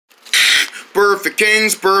Perfect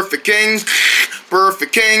kings, perfect kings,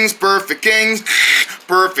 perfect kings, perfect kings,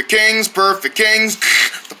 perfect kings, perfect kings,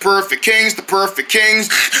 the perfect kings, the perfect kings.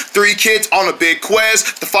 3 kids on a big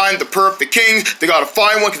quest to find the perfect kings. They gotta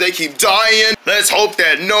find one because they keep dying. Let's hope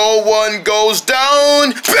that no one goes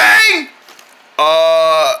down. Bang!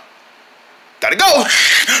 Gotta go.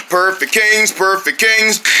 Perfect kings, perfect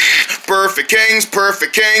kings, perfect kings,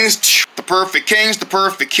 perfect kings, the perfect kings, the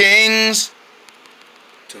perfect kings.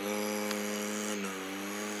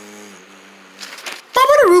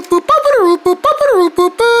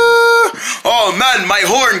 Oh man, my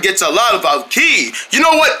horn gets a lot of key. You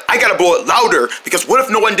know what? I gotta blow it louder because what if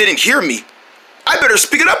no one didn't hear me? I better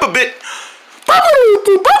speak it up a bit. What in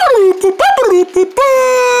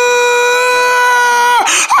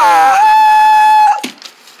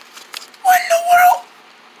the world?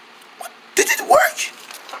 What? Did it work?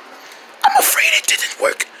 I'm afraid it didn't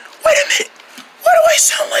work. Wait a minute. Why do I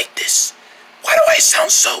sound like this? Why do I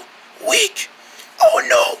sound so weak? Oh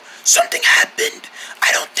no, something happened.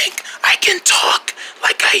 I don't think I can talk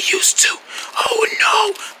like I used to. Oh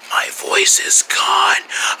no, my voice is gone.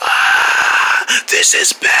 This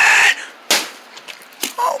is bad.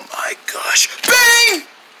 Oh my gosh. Bang!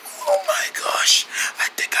 Oh my gosh. I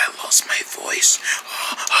think I lost my voice.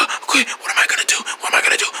 Okay, what am I gonna do? What am I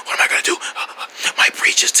gonna do? What am I gonna do? My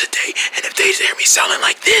breach is today, and if they hear me sounding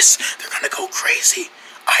like this, they're gonna go crazy.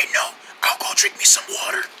 I know. I'll go drink me some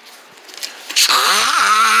water.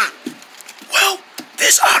 Well,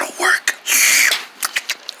 this ought to work.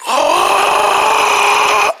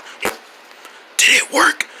 Did it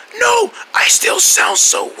work? No, I still sound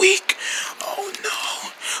so weak. Oh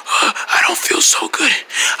no, I don't feel so good.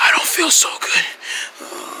 I don't feel so good.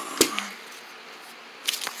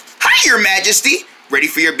 Hi, Your Majesty. Ready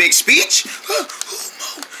for your big speech?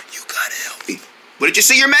 Humo, you gotta help me. What did you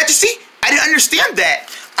say, Your Majesty? I didn't understand that.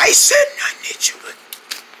 I said I need you to...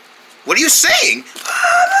 What are you saying?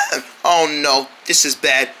 Oh no, this is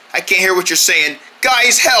bad. I can't hear what you're saying.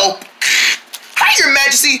 Guys, help! Hi, Your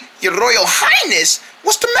Majesty! Your Royal Highness!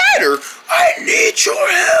 What's the matter? I need your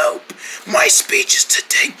help. My speech is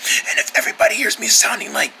today, and if everybody hears me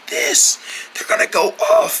sounding like this, they're gonna go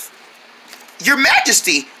off. Your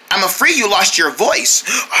Majesty, I'm afraid you lost your voice.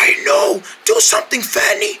 I know. Do something,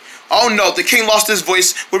 Fanny. Oh no, the king lost his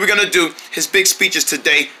voice. What are we gonna do? His big speech is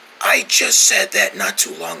today. I just said that not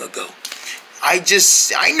too long ago. I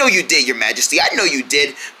know you did, Your Majesty. I know you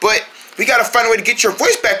did, but we gotta find a way to get your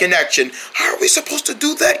voice back in action. How are we supposed to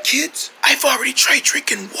do that, kids? I've already tried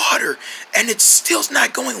drinking water, and it still's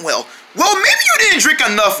not going well. Well, maybe you didn't drink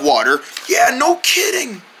enough water. Yeah, no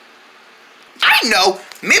kidding. I know.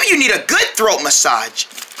 Maybe you need a good throat massage.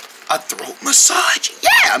 A throat massage?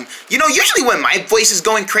 Yeah. You know, usually when my voice is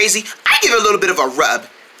going crazy, I give it a little bit of a rub.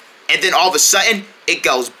 And then all of a sudden, it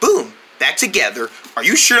goes boom, back together. Are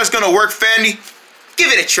you sure that's gonna work, Fanny?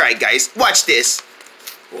 Give it a try, guys. Watch this.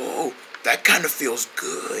 Oh, that kind of feels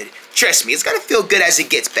good. Trust me, it's gonna feel good as it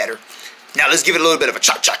gets better. Now let's give it a little bit of a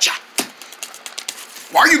cha-cha-cha.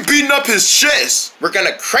 Why are you beating up his chest? We're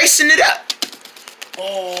gonna christen it up.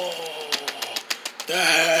 Oh,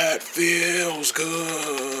 that feels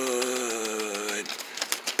good.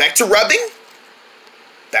 Back to rubbing.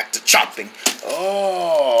 Back to chopping.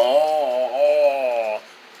 Oh,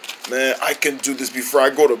 man, I can do this before I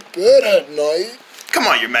go to bed at night. Come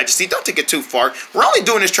on, Your Majesty, don't take it too far. We're only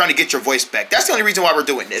doing this trying to get your voice back. That's the only reason why we're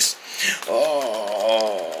doing this.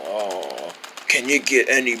 Oh, can you get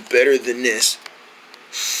any better than this?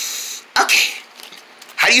 Okay.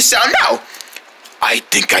 How do you sound now? I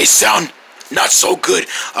think I sound not so good.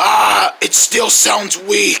 It still sounds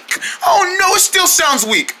weak. Oh no, it still sounds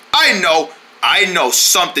weak. I know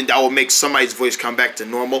something that will make somebody's voice come back to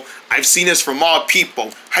normal. I've seen this from all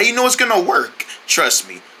people. How do you know it's gonna work? Trust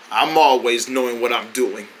me, I'm always knowing what I'm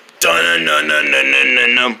doing.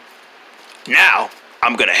 Dun-dun-dun-dun-dun-dun-dun. Now,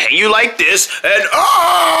 I'm gonna hang you like this, and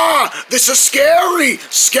this is scary,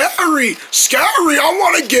 scary, scary. I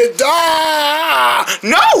wanna get down.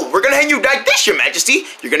 No, we're gonna hang you like this, Your Majesty.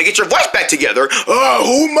 You're gonna get your voice back together.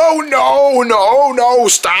 Humo, no,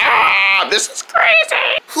 stop. This is crazy.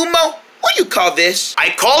 Humo, what do you call this?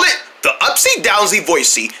 I call it the upsy-downsy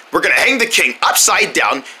voicey. We're gonna hang the king upside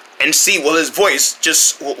down and see, will his voice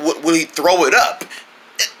just, will he throw it up?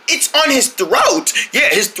 It's on his throat. Yeah,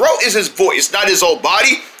 his throat is his voice, not his whole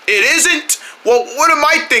body. It isn't. Well, what am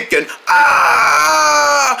I thinking?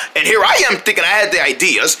 And here I am thinking I had the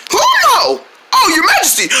ideas. Who know? Oh, Your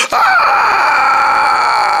Majesty.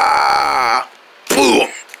 Boom.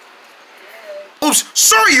 Oops,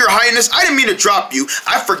 sorry, Your Highness. I didn't mean to drop you.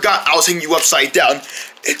 I forgot I was hanging you upside down.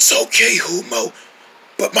 It's okay, Humo,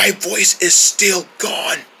 but my voice is still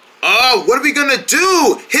gone. What are we gonna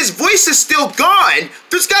do? His voice is still gone.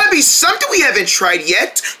 There's gotta be something we haven't tried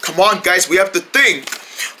yet. Come on, guys, we have to think.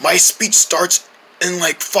 My speech starts in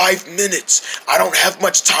like 5 minutes. I don't have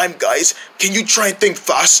much time, guys. Can you try and think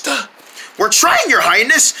faster? We're trying, Your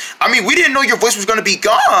Highness. I mean, we didn't know your voice was gonna be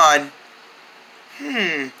gone.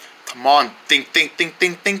 Come on, think.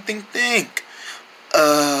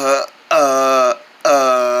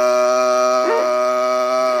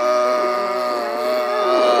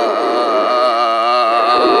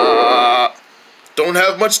 Don't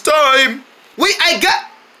have much time. Wait,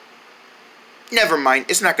 never mind,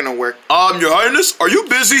 it's not gonna work. Your Highness, are you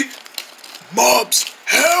busy? Mobs,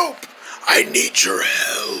 help! I need your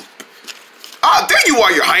help. There you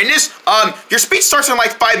are, Your Highness. Your speech starts in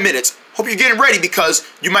like 5 minutes. Hope you're getting ready because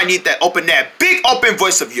you might need that big open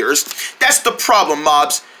voice of yours. That's the problem,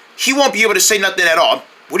 Mobs. He won't be able to say nothing at all.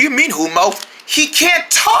 What do you mean, Humo? He can't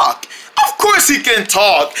talk. Of course he can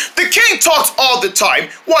talk. The king talks all the time.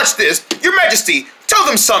 Watch this. Your Majesty, tell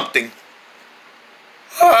them something.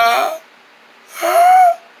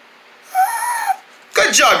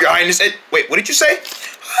 Good job, Your Highness. Wait, what did you say?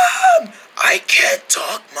 I can't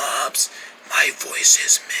talk, Mobs. My voice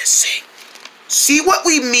is missing. See what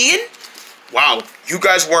we mean? Wow, you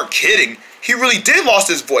guys weren't kidding. He really did lost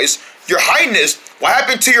his voice. Your Highness, what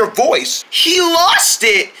happened to your voice? He lost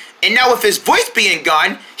it. And now with his voice being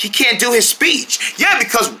gone, he can't do his speech. Yeah,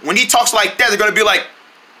 because when he talks like that, they're going to be like,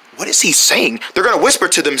 what is he saying? They're going to whisper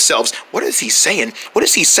to themselves, what is he saying? What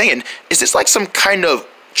is he saying? Is this like some kind of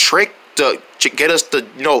trick to get us to,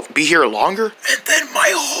 be here longer? And then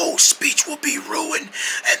my whole speech will be ruined.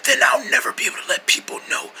 And then I'll never be able to let people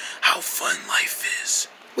know how fun life is.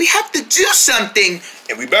 We have to do something.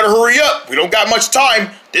 And we better hurry up. We don't got much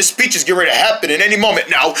time. This speech is getting ready to happen in any moment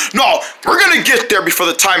now. No, we're going to get there before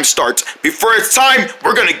the time starts. Before it's time,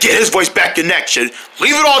 we're going to get his voice back in action.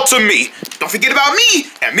 Leave it all to me. Don't forget about me.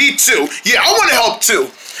 And me too. Yeah, I want to help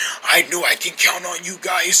too. I knew I can count on you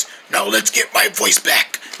guys. Now let's get my voice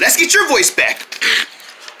back. Let's get your voice back.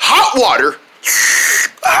 Hot water.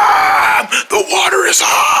 The water is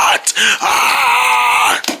hot.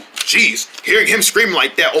 Jeez, hearing him scream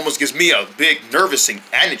like that almost gives me a big nervous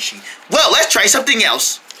energy. Well, let's try something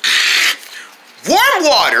else. Warm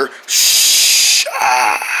water.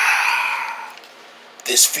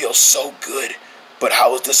 This feels so good. But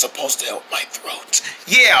how is this supposed to help my throat?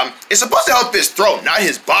 Yeah, it's supposed to help his throat, not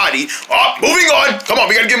his body. Moving on. Come on,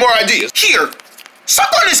 we gotta get more ideas. Here,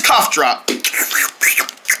 suck on this cough drop.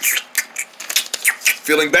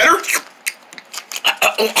 Feeling better?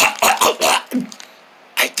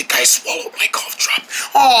 I think I swallowed my cough drop.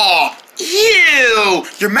 Aw, ew.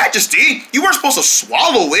 Your Majesty, you weren't supposed to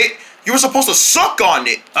swallow it. You were supposed to suck on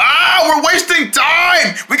it. We're wasting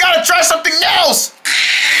time. We gotta try something else.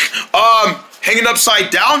 Hanging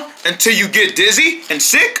upside down until you get dizzy and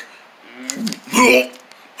sick?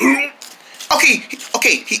 Okay,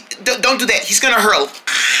 don't do that. He's gonna hurl.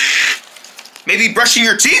 Maybe brushing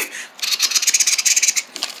your teeth?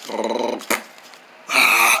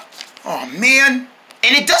 Oh, man.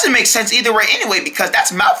 And it doesn't make sense either way anyway because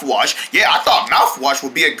that's mouthwash. Yeah, I thought mouthwash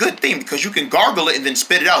would be a good thing because you can gargle it and then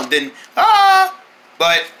spit it out and then,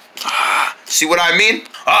 see what I mean?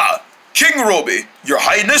 King Roby, Your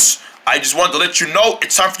Highness, I just wanted to let you know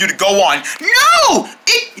it's time for you to go on. No!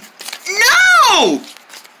 No!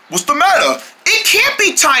 What's the matter? It can't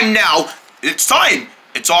be time now. It's time.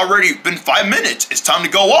 It's already been 5 minutes. It's time to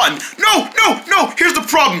go on. No. Here's the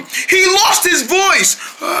problem. He lost his voice.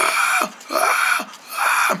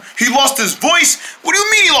 He lost his voice? What do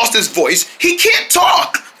you mean he lost his voice? He can't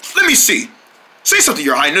talk. Let me see. Say something,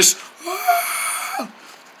 Your Highness.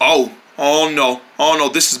 Oh no.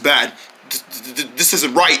 This is bad. This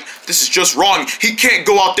isn't right. This is just wrong. He can't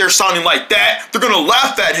go out there sounding like that. They're gonna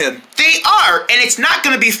laugh at him. They are, and it's not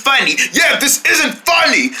gonna be funny. Yeah, this isn't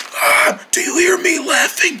funny. Do you hear me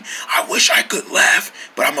laughing? I wish I could laugh,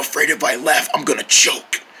 but I'm afraid if I laugh, I'm gonna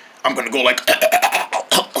choke. I'm gonna go like,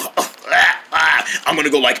 I'm gonna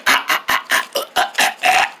go like,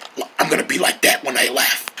 I'm gonna be like that when I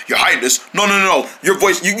laugh. Your Highness, no. Your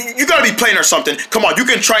voice, you gotta be playing or something. Come on, you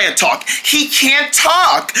can try and talk. He can't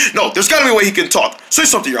talk. No, there's gotta be a way he can talk. Say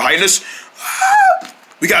something, Your Highness.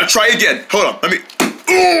 We gotta try again. Hold on, let me.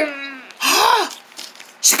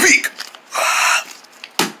 Speak.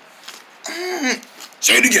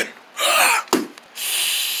 Say it again.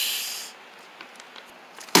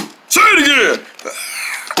 Say it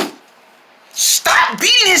again. Stop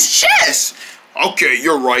beating his chest. Okay,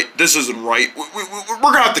 you're right. This isn't right. We're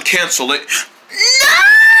gonna have to cancel it.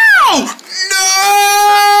 No!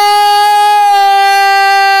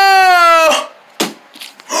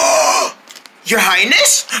 Your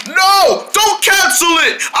Highness? No! Don't cancel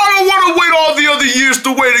it! I don't want to wait all the other years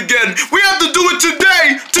to wait again. We have to do it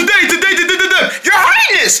today! Today! Your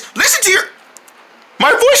Highness! Listen to your...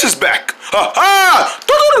 My voice is back!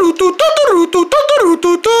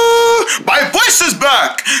 My voice is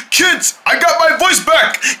back! Kids, I got my voice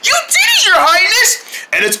back! You did it, Your Highness!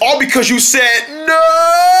 And it's all because you said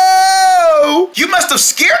no! You must have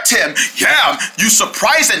scared him. Yeah, you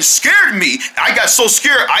surprised and scared me. I got so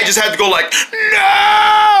scared, I just had to go like,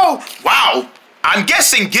 no! Wow. I'm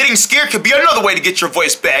guessing getting scared could be another way to get your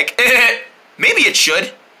voice back. Maybe it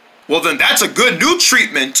should. Well, then that's a good new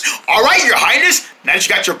treatment. All right, Your Highness. Now that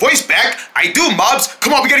you got your voice back, I do, mobs.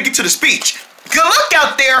 Come on, we gotta get to the speech. Good luck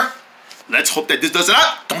out there. Let's hope that this doesn't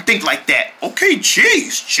happen. Don't think like that. Okay,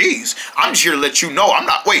 jeez. I'm just here to let you know. I'm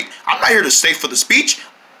not here to stay for the speech.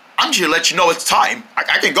 I'm just here to let you know it's time.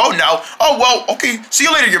 I can go now. Oh, well, okay. See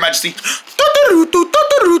you later, Your Majesty.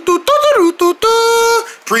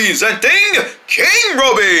 Presenting King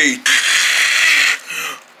Roby.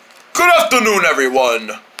 Good afternoon,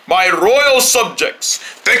 everyone. My royal subjects,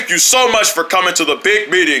 thank you so much for coming to the big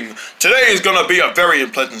meeting. Today is gonna be a very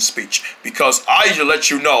unpleasant speech because I should let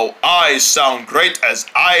you know I sound great as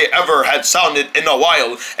I ever had sounded in a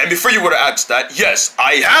while. And before you would have asked that, yes,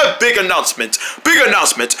 I have big announcement.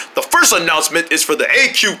 The first announcement is for the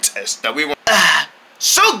AQ test that we want.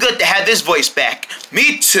 So good to have this voice back.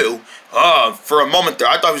 Me too. For a moment there,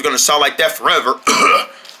 I thought he was gonna sound like that forever.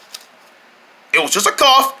 It was just a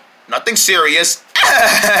cough. Nothing serious.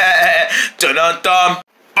 Dun-dun-dum.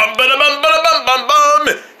 Bum-ba-da-bum-ba-da-bum-bum-bum.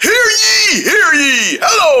 Hear ye!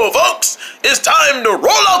 Hello, folks! It's time to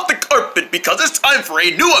roll out the carpet because it's time for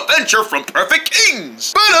a new adventure from Perfect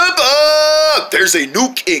Kings. Ba-da-ba! There's a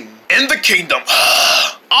new king in the kingdom.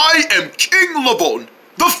 I am King Lavon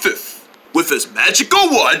the Fifth. With his magical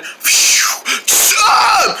wand.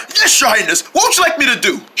 Yes, Your Highness. What would you like me to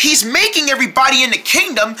do? He's making everybody in the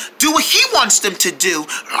kingdom do what he wants them to do.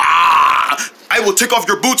 I will take off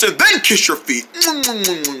your boots and then kiss your feet.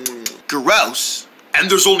 Gross. And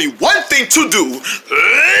there's only one thing to do.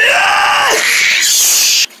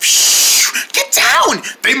 Get down!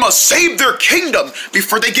 They must save their kingdom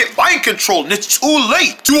before they get mind control and it's too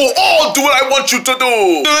late. You will all do what I want you to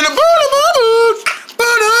do.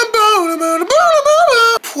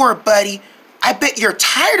 Poor buddy. I bet you're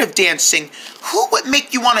tired of dancing. Who would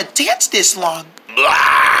make you want to dance this long?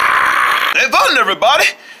 Lavon, everybody.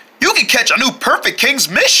 You can catch a new Perfect King's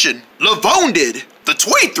mission. Lavon did. The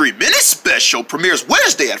 23-minute special premieres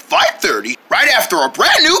Wednesday at 5:30, right after our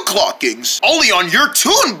brand new Clockings. Only on your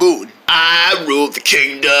Toon Boon. I rule the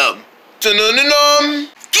kingdom. Dun-dun-dun-dun.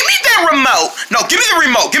 Give me that remote. No, give me the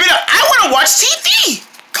remote. Give me that. I want to watch TV.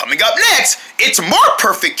 Coming up next, it's more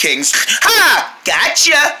Perfect Kings. Ha!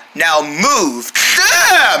 Gotcha. Now move.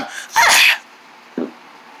 Damn!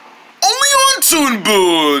 Only on Toon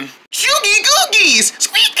Boon. Choogie Googies.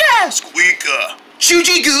 Squeaker.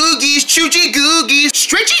 Choogie Googies.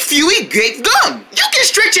 Stretchy Fewy Great Gum. You can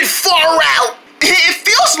stretch it far out. It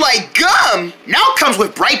feels like gum. Now it comes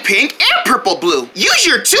with bright pink and purple blue. Use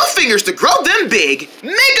your 2 fingers to grow them big.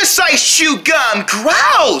 Mega size chew gum.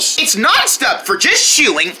 Grouse. It's non-stop for just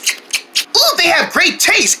chewing. Ooh, they have great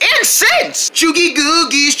taste and sense. Choogie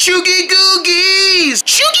Googies. Choogie Googies,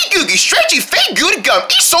 stretchy, fake good gum.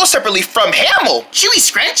 Each sold separately from Hamel. Chewy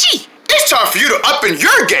Scrunchy. It's time for you to up in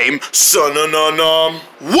your game, son-a-na-nam.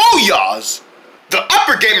 Woyahs. The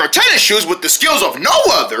upper gamer tennis shoes with the skills of no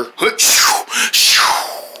other.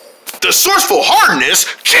 The sourceful hardness.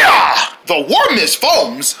 The warmest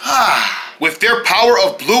foams. With their power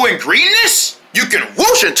of blue and greenness, you can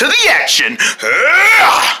whoosh into the action.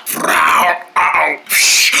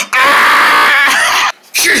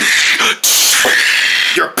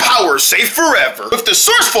 Your power safe forever with the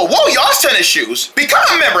sourceful Woyahs tennis shoes. Become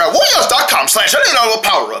a member at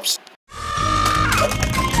woyahs.com/power-ups.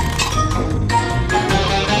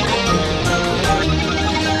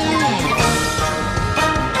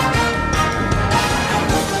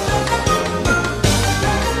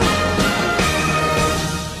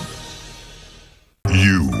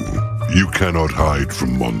 You cannot hide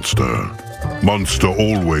from Monster. Monster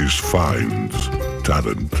always finds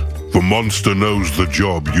talent. The Monster knows the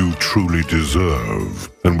job you truly deserve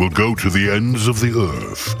and will go to the ends of the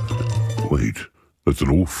earth. Wait, that's an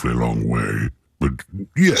awfully long way. But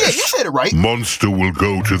yes. Yeah, you said it right. Monster will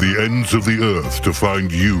go to the ends of the earth to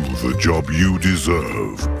find you the job you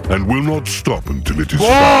deserve and will not stop until it is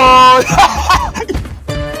found.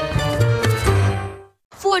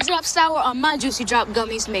 4 drop sour on my Juicy Drop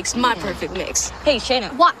gummies makes my perfect mix. Hey,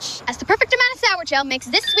 Shayna. Watch as the perfect amount of sour gel makes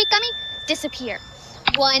this sweet gummy disappear.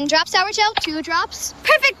 1 drop sour gel, 2 drops.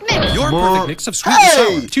 Perfect mix. Your perfect mix of sweet and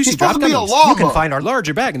sour. Juicy he's Drop supposed to be a gummies. llama. You can find our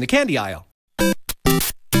larger bag in the candy aisle.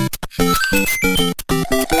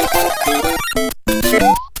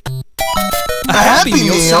 A Happy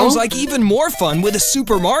Meal sounds like even more fun with a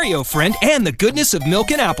Super Mario friend and the goodness of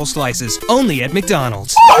milk and apple slices. Only at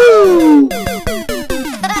McDonald's.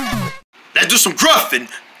 Let's do some gruffing.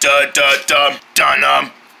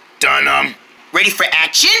 Dun-dum. Ready for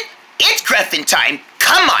action? It's Gruffin time.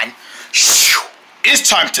 Come on. It's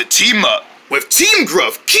time to team up with Team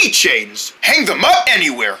Gruff keychains. Hang them up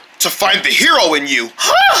anywhere to find the hero in you.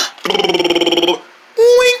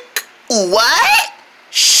 Wink. What?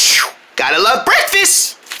 Gotta love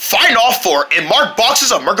breakfast. Find all 4 in marked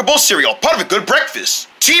boxes of Merkable cereal, part of a good breakfast.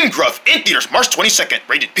 Team Gruff in theaters March 22nd,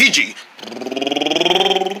 rated PG.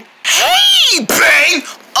 Hey, Bang!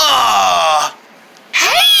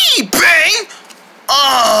 Hey, Bang!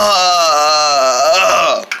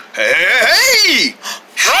 Hey!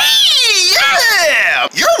 Hey, yeah!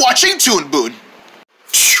 You're watching Toon Boon.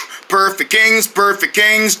 Perfect kings, perfect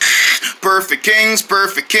kings, perfect kings,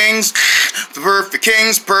 perfect kings, the perfect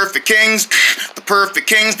kings, perfect kings, the perfect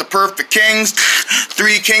kings, the perfect kings.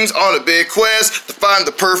 3 kings on a big quest to find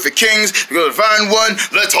the perfect kings. We're gonna find one.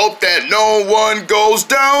 Let's hope that no one goes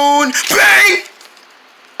down. Bang!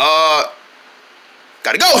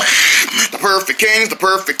 Gotta go. The perfect kings, the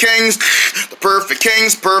perfect kings, the perfect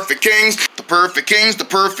kings, perfect kings, the perfect kings, the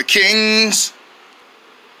perfect kings.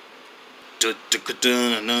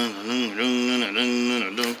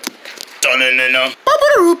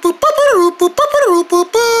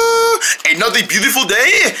 Another beautiful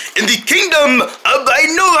day in the kingdom of I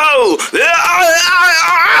know how.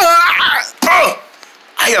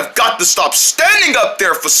 I have got to stop standing up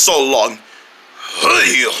there for so long.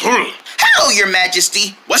 Hello, Your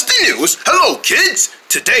Majesty. What's the news? Hello, kids.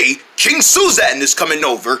 Today, King Suzan is coming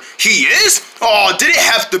over. He is? Oh, did it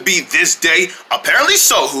have to be this day? Apparently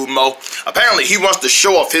so, Humo. Apparently he wants to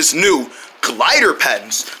show off his new glider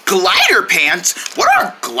pens. Glider pants? What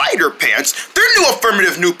are glider pants? They're new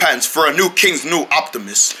affirmative new pens for a new King's new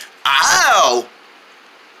Optimus. Oh.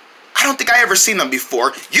 I don't think I ever seen them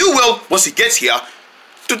before. You will once he gets here.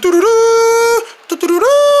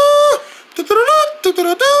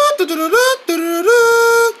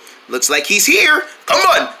 Looks like he's here. Come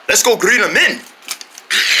on, let's go greet him in.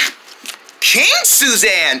 King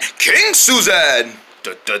Suzan! King Suzan!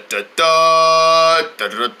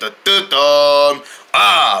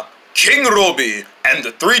 Ah, King Roby and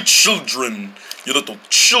the 3 children. You little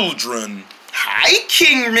children. Hi,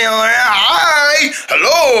 King Miller. Hi.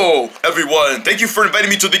 Hello, everyone. Thank you for inviting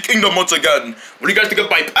me to the kingdom once again. What do you guys think of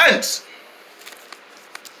my pants?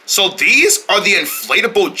 So these are the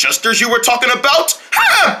inflatable jesters you were talking about?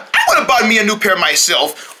 I would have bought me a new pair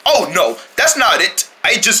myself. Oh no, that's not it.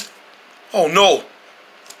 Oh no.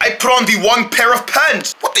 I put on the wrong pair of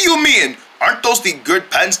pants. What do you mean? Aren't those the good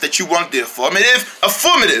pants that you want the affirmative?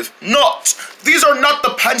 Affirmative, not. These are not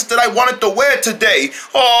the pants that I wanted to wear today.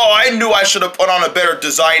 Oh, I knew I should have put on a better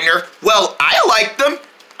designer. Well, I like them.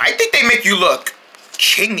 I think they make you look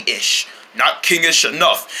king-ish. Not kingish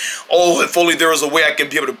enough. Oh, if only there was a way I can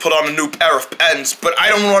be able to put on a new pair of pants, but I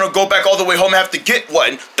don't want to go back all the way home and have to get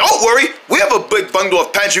one. Don't worry, we have a big bundle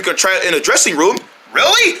of pants you can try in a dressing room.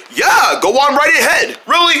 Really? Yeah, go on right ahead.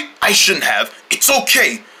 Really? I shouldn't have. It's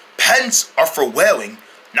okay. Pants are for wearing,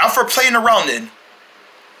 not for playing around in.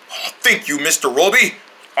 Oh, thank you, Mr. Roby.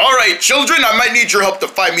 All right, children, I might need your help to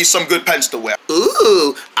find me some good pants to wear.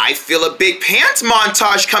 Ooh, I feel a big pants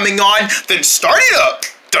montage coming on. Then start it up.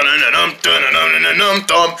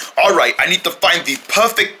 All right, I need to find the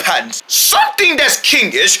perfect pants. Something that's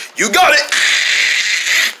kingish. You got it.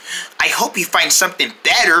 I hope he finds something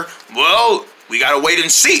better. Well, we gotta wait and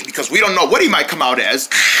see because we don't know what he might come out as.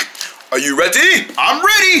 Are you ready? I'm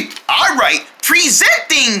ready. All right,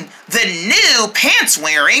 presenting the new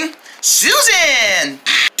pants-wearing Suzan.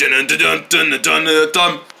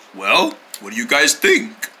 Well, what do you guys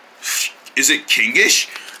think? Is it kingish?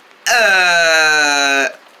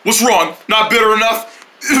 What's wrong? Not bitter enough?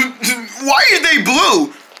 Why are they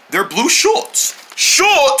blue? They're blue shorts.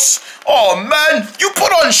 Shorts? Oh man, you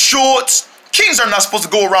put on shorts. Kings are not supposed to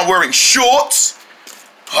go around wearing shorts.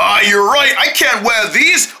 Ah, you're right, I can't wear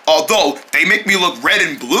these. Although, they make me look red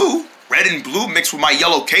and blue. Red and blue mixed with my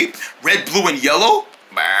yellow cape. Red, blue, and yellow.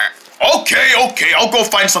 Okay, I'll go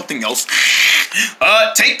find something else.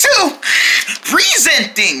 Take 2.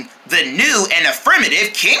 Presenting the new and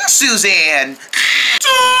affirmative King Suzan.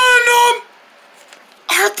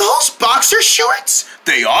 Are those boxer shorts?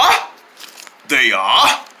 They are? They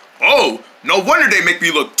are? Oh, no wonder they make me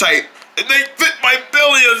look tight. And they fit my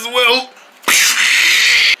belly as well.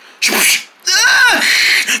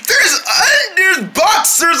 There's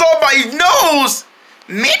boxers on my nose.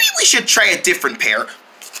 Maybe we should try a different pair.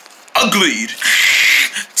 Agreed.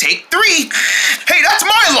 Take 3. Hey, that's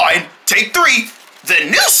my line. Take 3. The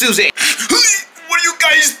new Suzanne. What do you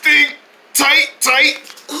guys think? Tight?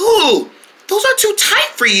 Ooh, those are too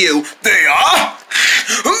tight for you. They are?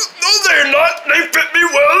 No, they're not. They fit me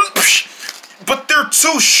well. But they're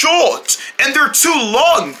too short and they're too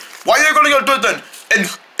long. Why are you gonna do that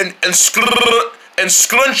and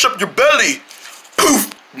scrunch up your belly?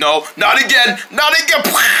 Poof. No, not again.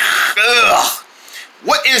 Ugh.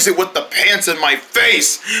 What is it with the pants in my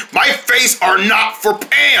face? My face are not for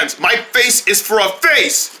pants. My face is for a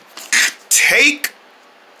face. Take.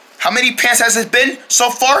 How many pants has it been so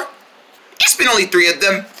far? It's been only 3 of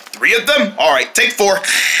them. 3 of them? All right, take 4.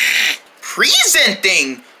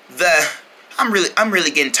 Presenting the. I'm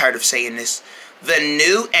really getting tired of saying this. The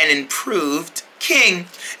new and improved king.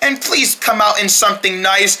 And please come out in something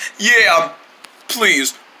nice. Yeah,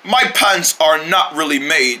 please. My pants are not really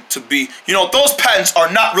made to be, those pants are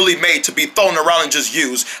not really made to be thrown around and just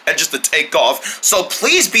used and just to take off. So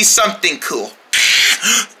please be something cool.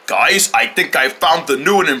 Guys, I think I found the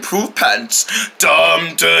new and improved pants.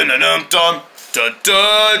 Dum dum dum dum dum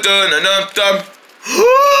dum dum dum.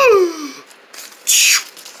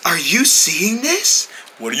 Are you seeing this?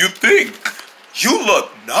 What do you think? You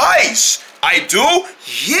look nice. I do?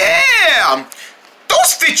 Yeah.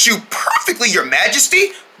 Those fit you perfectly, Your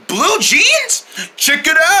Majesty. Blue jeans? Check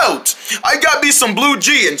it out. I got me some blue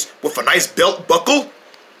jeans with a nice belt buckle.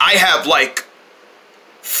 I have like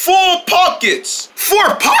 4 pockets.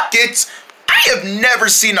 4 pockets? I have never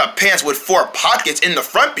seen a pants with 4 pockets in the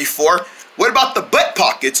front before. What about the butt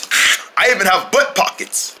pockets? I even have butt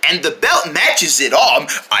pockets. And the belt matches it all.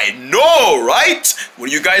 I know, right? What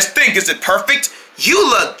do you guys think? Is it perfect? You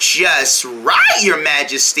look just right, Your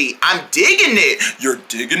Majesty. I'm digging it. You're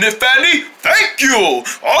digging it, Fanny? Thank you.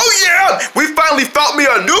 Oh, yeah. We finally found me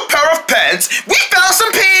a new pair of pants. We found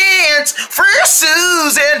some pants for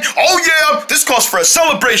Susan. Oh, yeah. This calls for a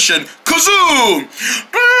celebration. Kazoo.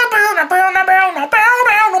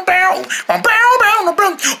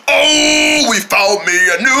 Oh, we found me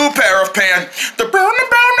a new pair of pants.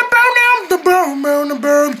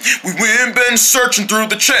 We've been searching through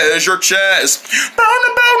the treasure chest.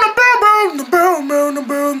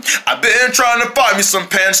 I've been trying to find me some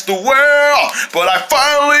pants to wear, but I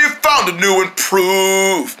finally found a new and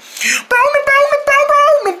improved.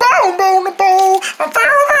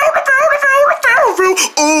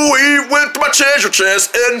 Ooh, we went to my treasure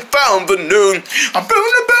chest and found the new.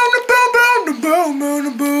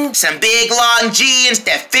 Some big long jeans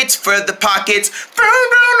that fits for the pockets.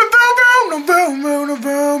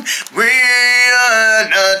 We got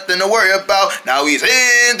nothing to worry about. Now he's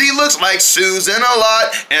in, he looks like Susan a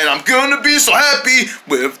lot, and I'm gonna be so happy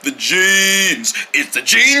with the jeans. It's a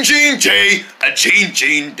Jean J, a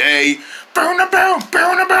Jean day. Alright.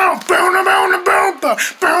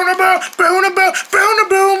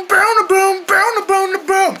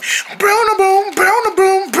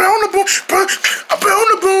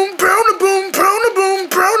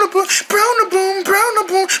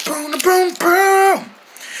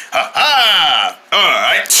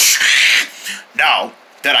 Now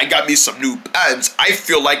that I got me some new pants, I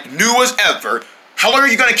feel like new as ever. How long are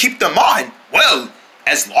you gonna keep them on? Well,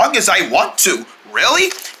 as long as I want to. Really?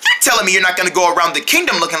 You're telling me you're not gonna go around the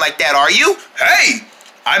kingdom looking like that, are you? Hey,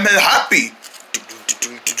 I'm happy.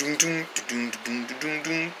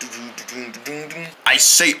 I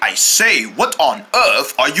say, what on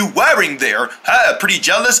earth are you wearing there? Pretty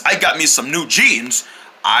jealous? I got me some new jeans.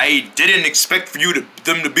 I didn't expect for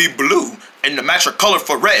them to be blue and to match your color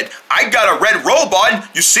for red. I got a red robe on,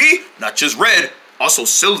 you see? Not just red, also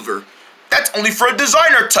silver. That's only for a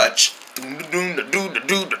designer touch.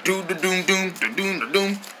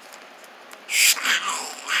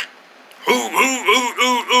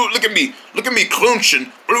 Look at me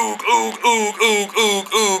cloonching.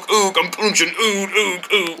 I'm cloonching.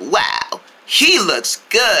 Wow, he looks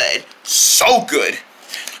good. So good.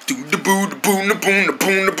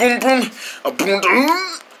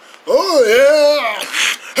 Oh yeah.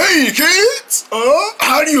 Hey kids,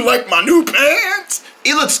 how do you like my new pants?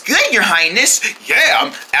 It looks good, Your Highness.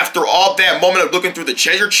 Yeah, after all that moment of looking through the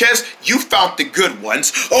treasure chest, you found the good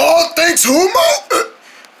ones. Oh, thanks, Humo.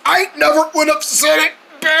 I never would have said it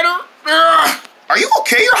better. Are you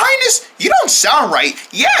okay, Your Highness? You don't sound right.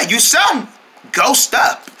 Yeah, you sound ghost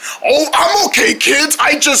up. Oh, I'm okay, kids.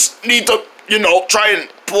 I just need to, try and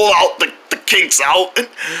pull out the kinks out.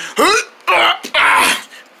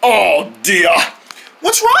 Oh, dear.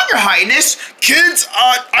 What's wrong, Your Highness? Kids,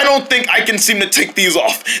 I don't think I can seem to take these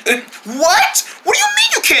off. What? What do you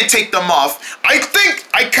mean you can't take them off? I think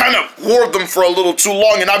I kind of wore them for a little too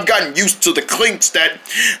long and I've gotten used to the clinks that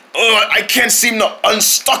I can't seem to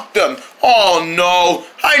unstuck them. Oh no,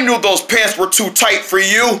 I knew those pants were too tight for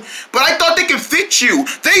you. But I thought they could fit you.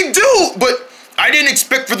 They do, but I didn't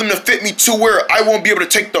expect for them to fit me to where I won't be able to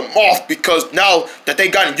take them off, because now that they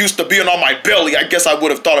gotten used to being on my belly, I guess I would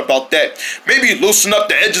have thought about that. Maybe loosen up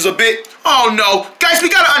the edges a bit. Oh no, guys, we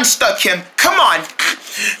gotta unstuck him. Come on.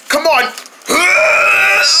 Come on.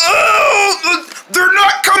 They're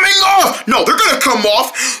not coming off. No, they're gonna come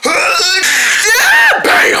off.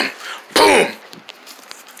 Bam. Boom.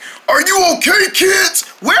 Are you okay, kids?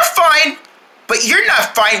 We're fine. But you're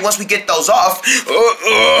not fine once we get those off.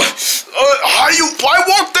 Why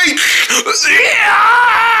won't they?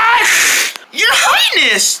 Your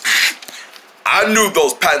Highness! I knew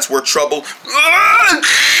those pants were trouble.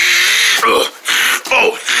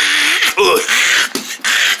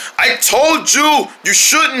 I told you, you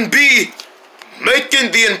shouldn't be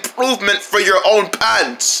making the improvement for your own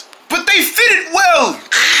pants. But they fitted well.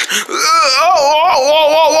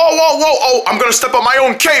 Oh, I'm gonna step on my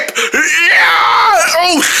own cape. Yeah!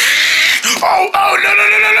 Oh,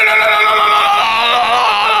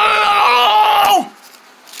 no.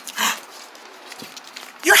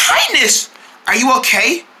 Your Highness, are you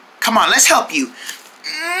okay? Come on, let's help you.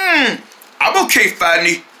 I'm okay,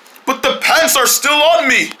 Fanny, but the pants are still on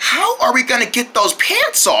me. How are we gonna get those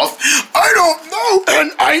pants off? I don't know,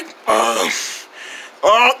 and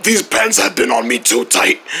these pants have been on me too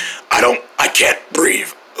tight. I can't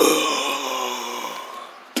breathe.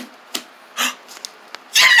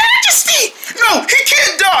 Your Majesty! No, he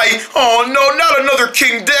can't die. Oh no, not another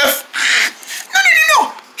King Death.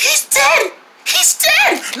 No. He's dead. He's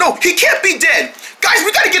dead. No, he can't be dead. Guys,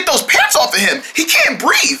 we gotta get those pants off of him. He can't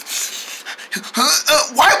breathe.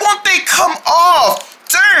 Why won't they come off?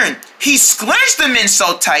 Darn, he scrunched them in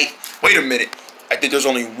so tight. Wait a minute. I think there's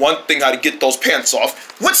only one thing how to get those pants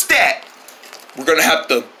off. What's that? We're gonna have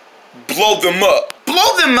to blow them up.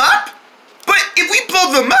 Blow them up? But if we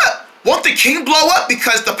blow them up, won't the king blow up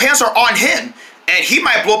because the pants are on him? And he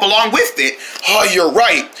might blow up along with it. Oh, you're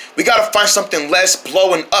right. We gotta find something less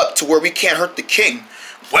blowing up to where we can't hurt the king.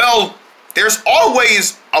 Well, there's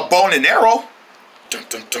always a bow and arrow. Dun,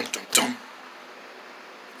 dun, dun, dun, dun.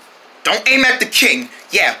 Don't aim at the king.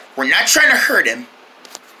 Yeah, we're not trying to hurt him.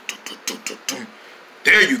 Dun, dun, dun, dun, dun.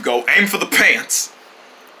 There you go, aim for the pants.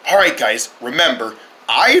 Alright guys, remember,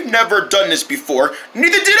 I've never done this before.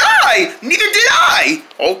 Neither did I!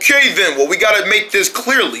 Okay then, well we gotta make this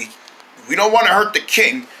clearly. We don't want to hurt the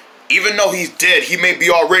king. Even though he's dead, he may be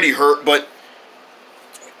already hurt, but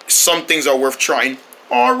some things are worth trying.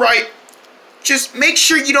 Alright, just make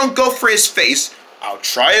sure you don't go for his face. I'll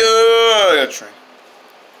try.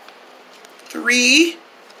 3,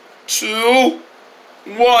 2,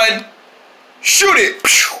 1. Shoot it!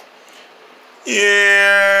 Yeah!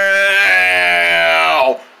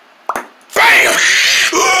 Bam!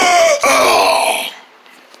 Oh.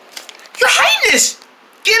 Your Highness!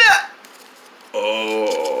 Get up!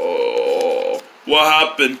 Oh, what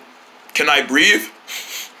happened? Can I breathe?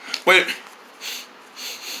 Wait.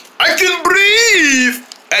 I can breathe!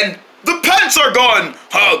 And the pants are gone!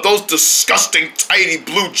 Those disgusting tiny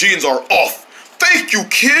blue jeans are off. Thank you,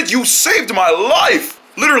 kid. You saved my life.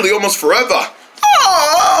 Literally almost forever.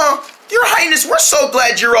 Oh, Your Highness, we're so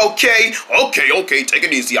glad you're okay. Okay, take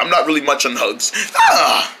it easy. I'm not really much on hugs.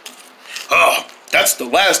 That's the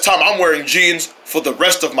last time I'm wearing jeans for the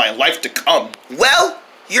rest of my life to come. Well,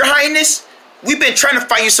 Your Highness, we've been trying to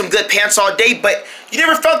find you some good pants all day, but you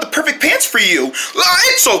never found the perfect pants for you.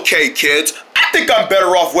 It's okay, kids. I think I'm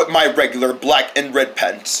better off with my regular black and red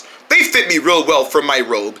pants. They fit me real well for my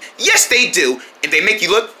robe. Yes, they do. And they make you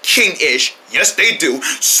look king-ish. Yes, they do.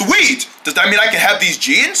 Sweet! Does that mean I can have these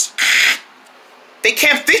jeans? They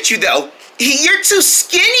can't fit you, though. You're too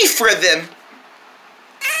skinny for them.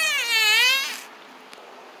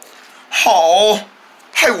 Oh,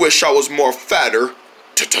 I wish I was more fatter.